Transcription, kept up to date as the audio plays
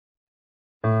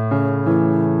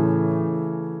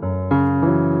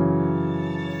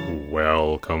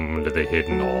Welcome to the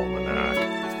Hidden Almanac.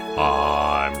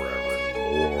 I'm Reverend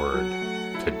Ward.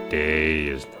 Today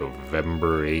is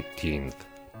November 18th,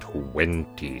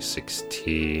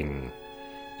 2016.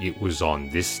 It was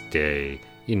on this day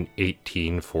in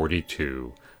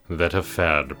 1842 that a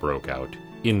fad broke out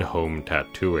in home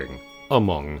tattooing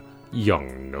among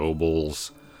young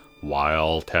nobles.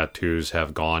 While tattoos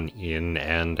have gone in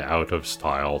and out of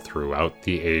style throughout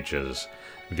the ages,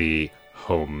 the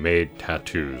homemade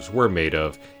tattoos were made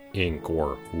of ink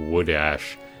or wood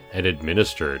ash and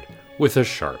administered with a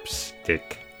sharp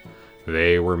stick.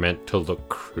 They were meant to look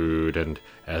crude and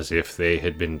as if they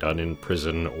had been done in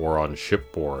prison or on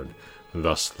shipboard,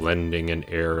 thus lending an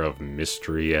air of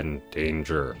mystery and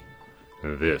danger.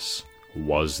 This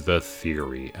was the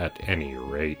theory at any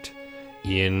rate.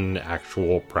 In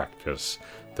actual practice,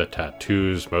 the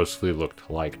tattoos mostly looked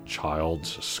like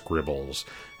child's scribbles,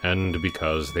 and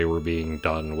because they were being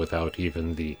done without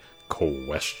even the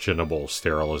questionable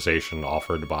sterilization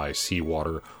offered by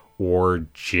seawater or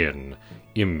gin,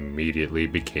 immediately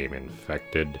became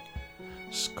infected.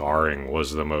 Scarring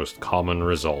was the most common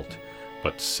result,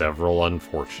 but several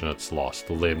unfortunates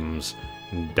lost limbs,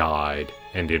 died,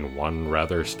 and in one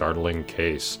rather startling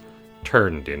case,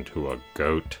 turned into a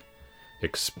goat.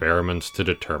 Experiments to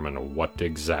determine what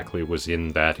exactly was in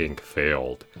that ink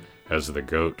failed, as the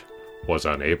goat was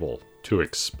unable to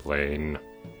explain.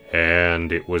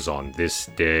 And it was on this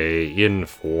day in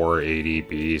 480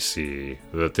 BC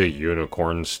that the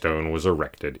unicorn stone was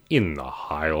erected in the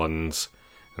Highlands.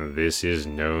 This is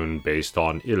known based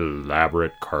on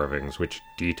elaborate carvings which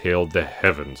detailed the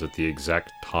heavens at the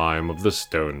exact time of the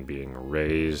stone being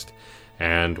raised,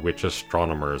 and which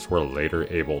astronomers were later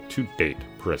able to date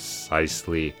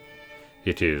precisely.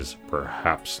 It is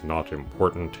perhaps not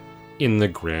important, in the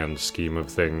grand scheme of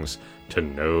things, to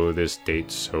know this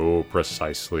date so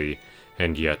precisely,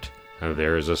 and yet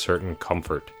there is a certain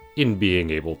comfort in being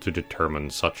able to determine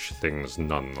such things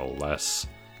nonetheless.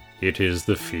 It is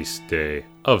the feast day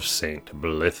of Saint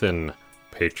Blithin,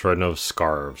 patron of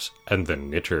scarves and the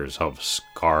knitters of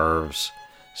scarves.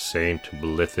 Saint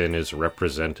Blithin is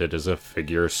represented as a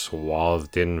figure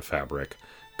swathed in fabric,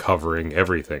 covering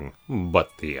everything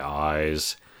but the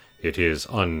eyes. It is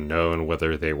unknown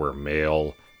whether they were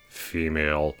male,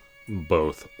 female,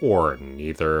 both or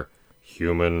neither,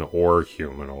 human or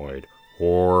humanoid,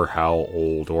 or how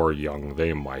old or young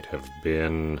they might have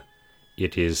been.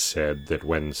 It is said that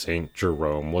when St.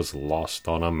 Jerome was lost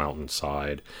on a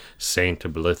mountainside, St.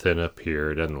 Blithin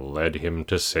appeared and led him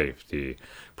to safety,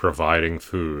 providing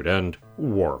food and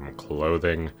warm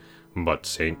clothing. But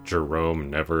St.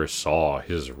 Jerome never saw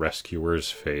his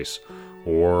rescuer's face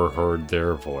or heard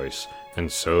their voice,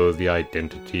 and so the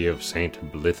identity of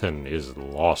St. Blithin is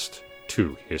lost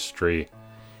to history.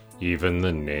 Even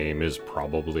the name is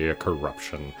probably a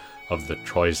corruption of the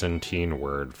Trizentine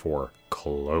word for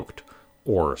cloaked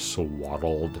or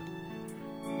swaddled.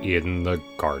 In the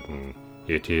garden,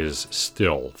 it is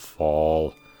still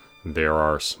fall. There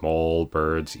are small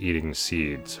birds eating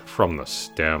seeds from the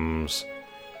stems.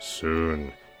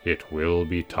 Soon it will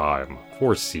be time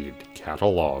for seed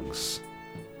catalogs.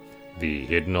 The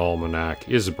Hidden Almanac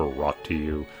is brought to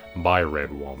you by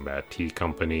Red Wombat Tea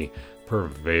Company,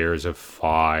 purveyors of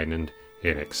fine and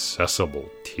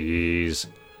inaccessible teas.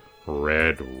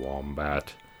 Red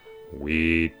Wombat,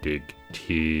 we dig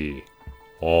tea.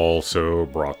 Also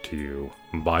brought to you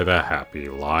by the Happy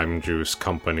Lime Juice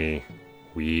Company.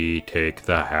 We take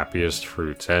the happiest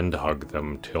fruits and hug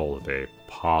them till they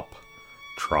pop.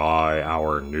 Try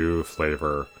our new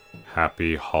flavor,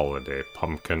 Happy Holiday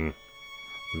Pumpkin.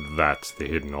 That's the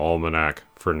Hidden Almanac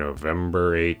for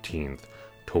November 18th,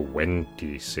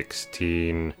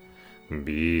 2016.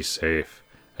 Be safe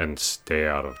and stay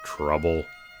out of trouble.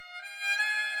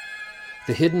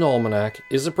 The Hidden Almanac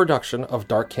is a production of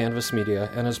Dark Canvas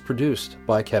Media and is produced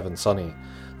by Kevin Sonney.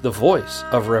 The voice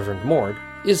of Reverend Mord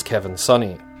is Kevin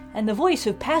Sonney. And the voice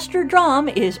of Pastor Drom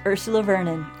is Ursula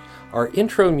Vernon. Our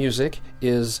intro music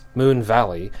is Moon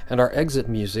Valley, and our exit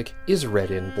music is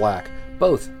Red in Black,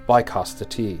 both by Costa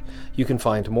T. You can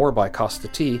find more by Costa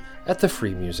T at the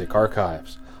Free Music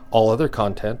Archives. All other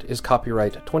content is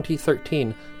copyright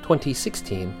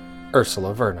 2013-2016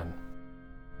 Ursula Vernon.